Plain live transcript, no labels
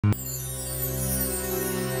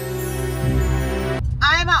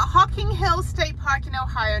I'm at Hocking Hills State Park in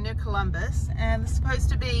Ohio near Columbus, and it's supposed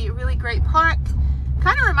to be a really great park.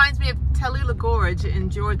 Kind of reminds me of Tallulah Gorge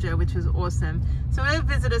in Georgia, which was awesome. So we're at a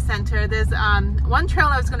visitor center. There's one trail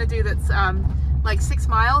I was going to do that's like 6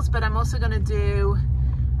 miles, but I'm also going to do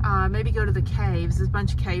maybe go to the caves. There's a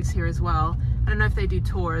bunch of caves here as well. I don't know if they do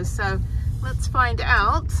tours, so let's find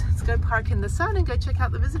out. Let's go park in the sun and go check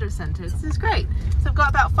out the visitor center. This is great. So I've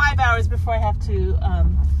got about 5 hours before I have to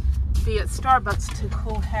be at Starbucks to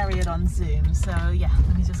call Harriet on Zoom. So yeah,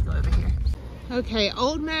 let me just go over here. Okay,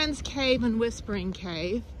 Old Man's Cave and Whispering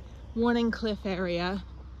Cave, Warning Cliff area.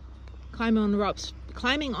 Climbing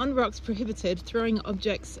on rocks prohibited. Throwing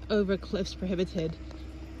objects over cliffs prohibited.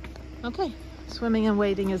 Okay, swimming and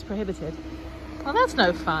wading is prohibited. Well, that's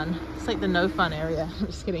no fun. It's like the no fun area. I'm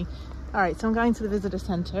just kidding. All right, so I'm going to the visitor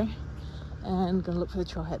center and gonna look for the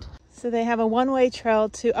trailhead. So they have a one-way trail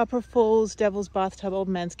to Upper Falls, Devil's Bathtub, Old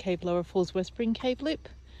Man's Cave, Lower Falls, Whispering Cave loop.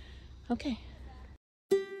 Okay.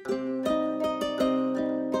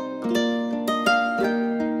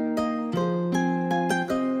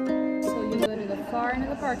 Far into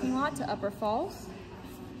the parking lot to Upper Falls.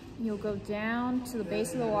 You'll go down to the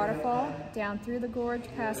base of the waterfall, down through the gorge,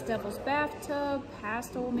 past Devil's Bathtub,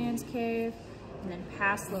 past Old Man's Cave, and then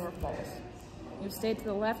past Lower Falls. You'll stay to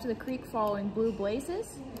the left of the creek following blue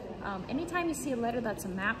blazes. Anytime you see a letter that's a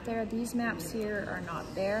map there, these maps here are not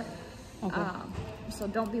there. Okay. So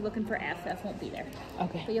don't be looking for F. F won't be there.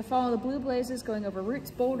 Okay. But you'll follow the blue blazes going over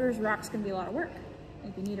roots, boulders, rocks. Gonna be a lot of work.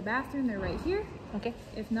 If you need a bathroom, they're right here. Okay.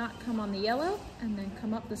 If not, come on the yellow and then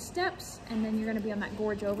come up the steps, and then you're gonna be on that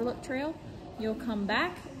gorge overlook trail. You'll come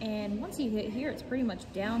back, and once you hit here, it's pretty much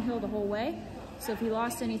downhill the whole way. So if you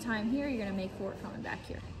lost any time here, you're gonna make for it coming back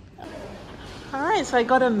here. All right, so I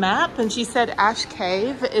got a map, and she said Ash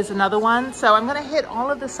Cave is another one. So I'm gonna hit all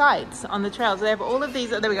of the sites on the trails. They have all of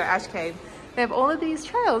these, oh, there we go, Ash Cave. They have all of these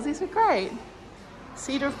trails. These are great.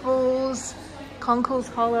 Cedar Falls, Conkle's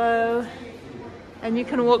Hollow, and you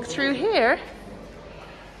can walk through here.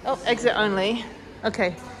 Oh, exit only.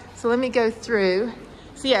 Okay, so let me go through.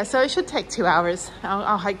 So yeah, so it should take 2 hours.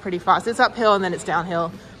 I'll hike pretty fast. It's uphill and then it's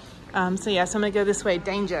downhill. So yeah, so I'm gonna go this way.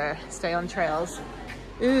 Danger, stay on trails.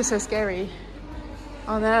 Ooh, so scary.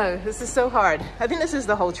 Oh no, this is so hard. I think this is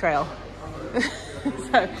the whole trail.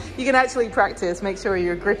 So you can actually practice. Make sure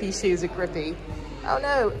your grippy shoes are grippy. Oh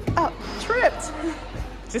no, oh, tripped.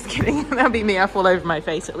 Just kidding, that'll be me. I fall over my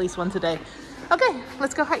face at least once a day. Okay,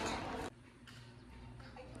 let's go hike.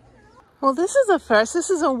 Well, this is a first. This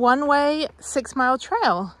is a one-way 6-mile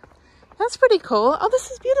trail. That's pretty cool. Oh,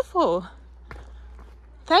 this is beautiful.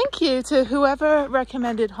 Thank you to whoever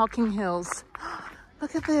recommended Hocking Hills.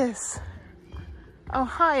 Look at this.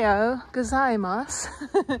 Ohio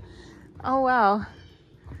gozaimasu. Oh, wow.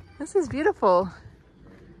 This is beautiful.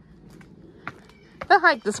 The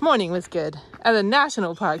hike this morning was good at a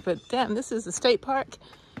national park, but damn, this is a state park.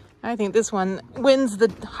 I think this one wins the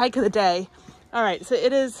hike of the day. All right, so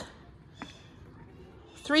it is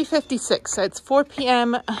 3:56, so it's 4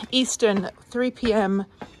 p.m. Eastern, 3 p.m.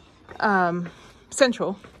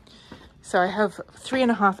 Central. So I have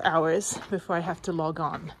 3.5 hours before I have to log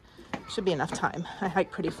on. Should be enough time. I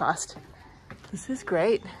hike pretty fast. This is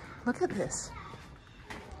great. Look at this.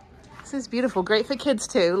 This is beautiful. Great for kids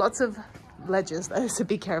too. Lots of ledges though, so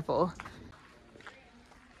be careful.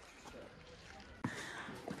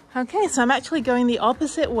 Okay, so I'm actually going the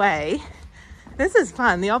opposite way. This is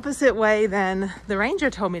fun. The opposite way than the ranger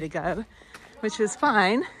told me to go, which was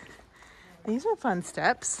fine. These are fun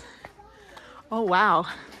steps. Oh, wow.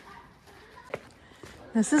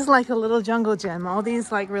 This is like a little jungle gym. All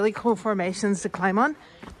these like really cool formations to climb on.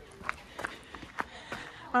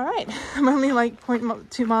 All right, I'm only like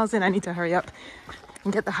 0.2 miles in. I need to hurry up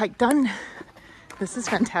and get the hike done. This is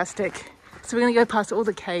fantastic. So we're gonna go past all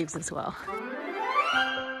the caves as well.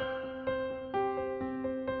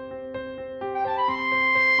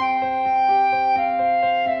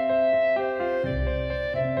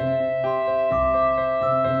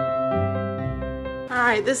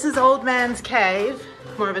 All right, this is Old Man's Cave,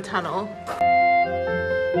 more of a tunnel.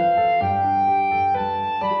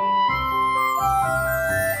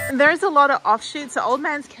 There's a lot of offshoots. So Old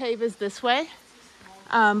Man's Cave is this way,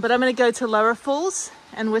 but I'm gonna go to Lower Falls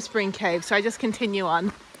and Whispering Cave, so I just continue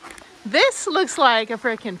on. This looks like a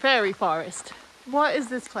freaking fairy forest. What is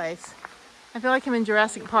this place? I feel like I'm in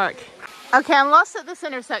Jurassic Park. Okay, I'm lost at this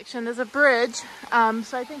intersection. There's a bridge,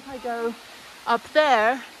 so I think I go up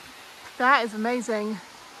there. That is amazing.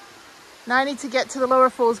 Now I need to get to the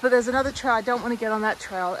Lower Falls, but there's another trail. I don't want to get on that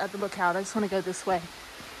trail at the lookout. I just want to go this way.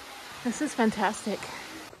 This is fantastic.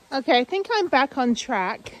 Okay, I think I'm back on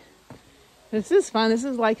track. This is fun. This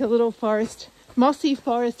is like a little forest mossy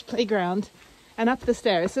forest playground and up the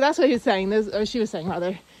stairs. So that's what he was saying. Or she was saying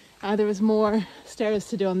rather. There was more stairs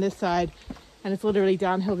to do on this side, and it's literally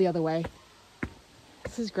downhill the other way.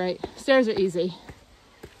 This is great. Stairs are easy.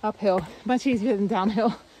 Uphill, much easier than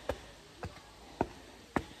downhill.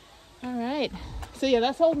 All right. So yeah,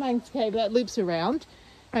 that's Old Man's Cave. That loops around.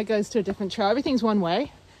 That goes to a different trail. Everything's one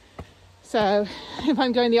way. So if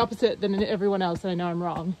I'm going the opposite than everyone else, then I know I'm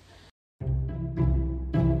wrong.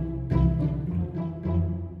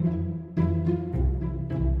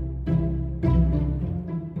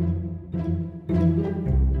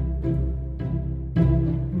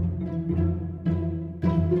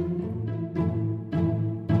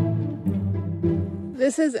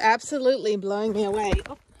 This is absolutely blowing me away.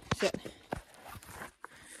 Oh, shit.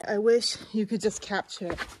 I wish you could just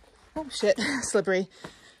capture, oh shit, slippery,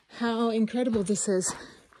 how incredible this is.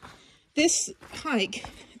 This hike,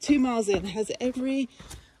 2 miles in, has every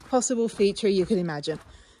possible feature you could imagine.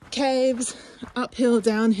 Caves, uphill,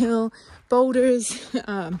 downhill, boulders,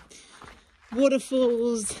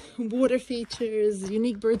 waterfalls, water features,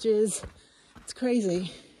 unique bridges. It's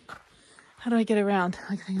crazy. How do I get around?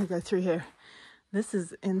 I think I'll go through here. This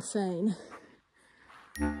is insane.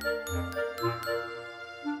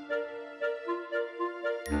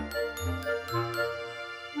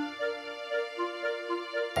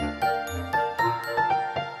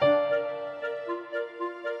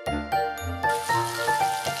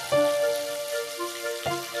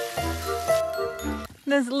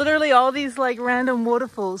 There's literally all these like random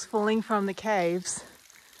waterfalls falling from the caves,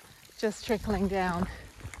 just trickling down.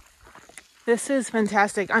 This is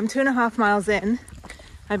fantastic. I'm 2.5 miles in.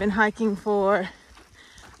 I've been hiking for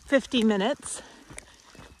 50 minutes.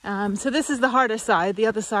 So this is the harder side. The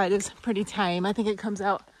other side is pretty tame. I think it comes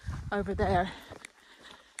out over there.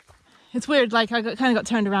 It's weird, like I kind of got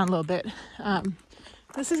turned around a little bit.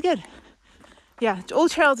 This is good. Yeah, all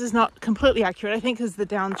trails is not completely accurate. I think because the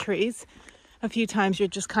down trees, a few times you're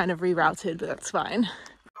just kind of rerouted, but that's fine.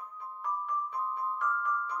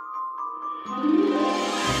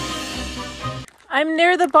 I'm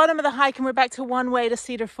near the bottom of the hike and we're back to one way to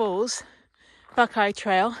Cedar Falls, Buckeye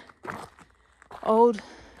Trail, Old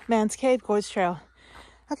Man's Cave Gorge Trail.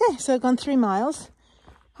 Okay, so I've gone 3 miles,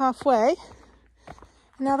 halfway,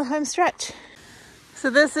 and now the home stretch. So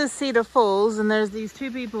this is Cedar Falls, and there's these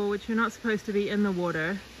 2 people which are not supposed to be in the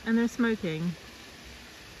water, and they're smoking.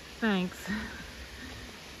 Thanks.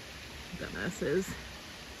 Dumbasses.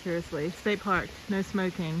 Seriously, state park, no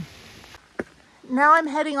smoking. Now I'm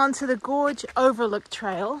heading onto the Gorge Overlook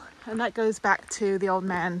Trail, and that goes back to the Old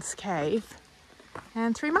Man's Cave.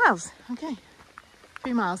 And 3 miles. Okay,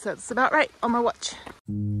 3 miles. That's about right on my watch.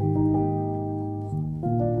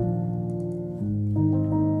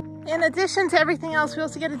 In addition to everything else, we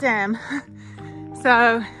also get a dam.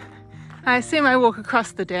 So I assume I walk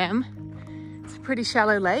across the dam. It's a pretty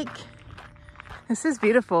shallow lake. This is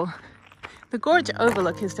beautiful. The Gorge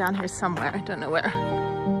Overlook is down here somewhere. I don't know where.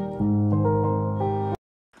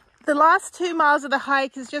 The last 2 miles of the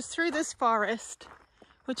hike is just through this forest,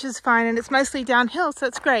 which is fine, and it's mostly downhill, so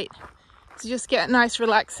it's great. So just get a nice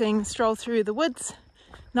relaxing stroll through the woods.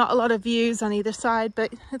 Not a lot of views on either side,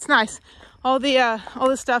 but it's nice. All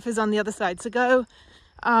the stuff is on the other side, so go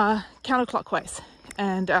counterclockwise.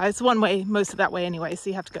 And it's one way most of that way anyway, so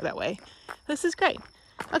you have to go that way. This is great.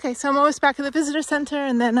 Okay, so I'm almost back at the visitor center,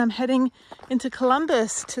 and then I'm heading into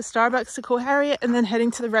Columbus to Starbucks to call Harriet, and then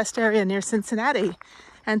heading to the rest area near Cincinnati.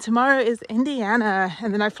 And tomorrow is Indiana,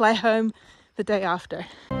 and then I fly home the day after.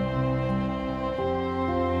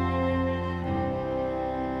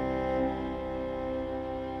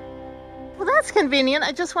 Well, that's convenient.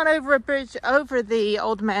 I just went over a bridge over the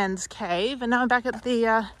Old Man's Cave, and now I'm back at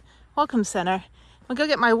the Welcome Center. I'll go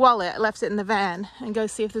get my wallet. I left it in the van, and go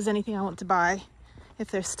see if there's anything I want to buy,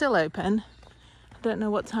 if they're still open. I don't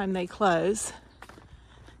know what time they close.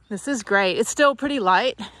 This is great. It's still pretty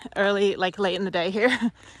light, early, like late in the day here.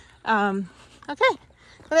 Okay, well,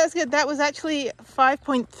 that's good. That was actually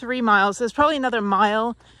 5.3 miles. There's probably another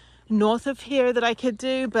mile north of here that I could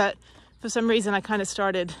do, but for some reason I kind of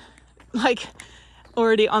started like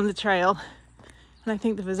already on the trail, and I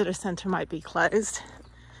think the visitor center might be closed.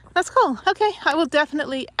 That's cool. Okay, I will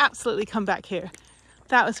definitely, absolutely come back here.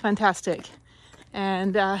 That was fantastic.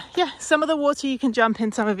 And yeah, some of the water you can jump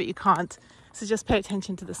in, some of it you can't. So just pay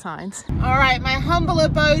attention to the signs. All right, my humble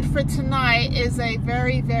abode for tonight is a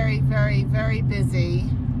very, very, very, very busy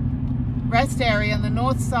rest area on the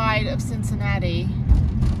north side of Cincinnati.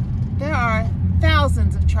 There are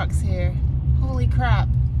thousands of trucks here. Holy crap.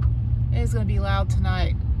 It is gonna be loud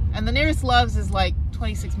tonight. And the nearest Love's is like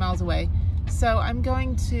 26 miles away. So I'm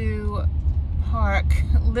going to park.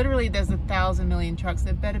 Literally, there's 1,000 million trucks.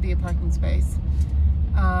 There better be a parking space.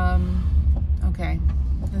 Okay,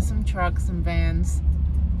 there's some trucks and vans.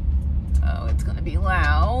 Oh, it's gonna be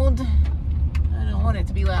loud. I don't want it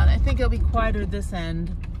to be loud. I think it'll be quieter this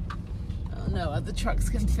end. Oh no, other trucks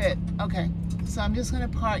can fit. Okay, so I'm just gonna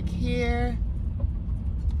park here.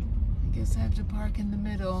 I guess I have to park in the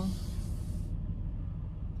middle.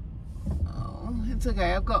 Oh, it's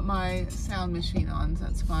okay. I've got my sound machine on, so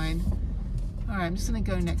that's fine. All right, I'm just gonna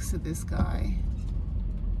go next to this guy.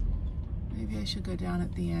 Maybe I should go down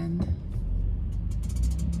at the end.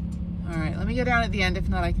 All right, let me go down at the end. If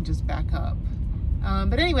not, I can just back up.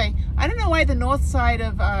 But anyway, I don't know why the north side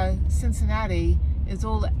of Cincinnati is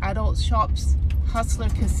all adult shops, Hustler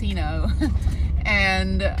Casino,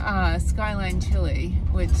 and Skyline Chili,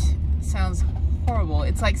 which sounds horrible.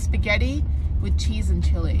 It's like spaghetti with cheese and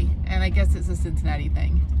chili, and I guess it's a Cincinnati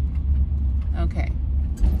thing. Okay,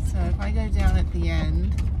 so if I go down at the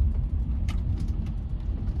end,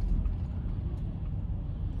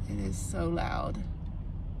 it is so loud.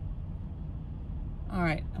 All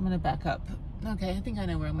right, I'm gonna back up. Okay, I think I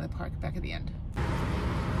know where I'm gonna park, back at the end.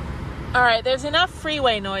 All right, there's enough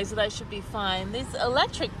freeway noise that I should be fine. These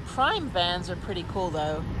electric Prime vans are pretty cool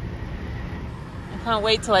though. I can't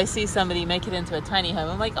wait till I see somebody make it into a tiny home.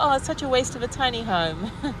 I'm like, oh, it's such a waste of a tiny home.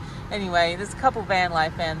 Anyway, there's a couple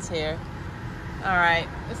Vanlife vans here. All right,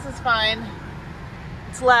 this is fine.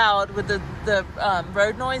 It's loud with the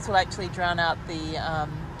road noise will actually drown out the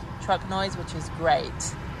truck noise, which is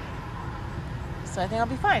great. So I think I'll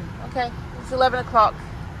be fine. Okay, it's 11 o'clock.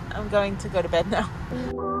 I'm going to go to bed now.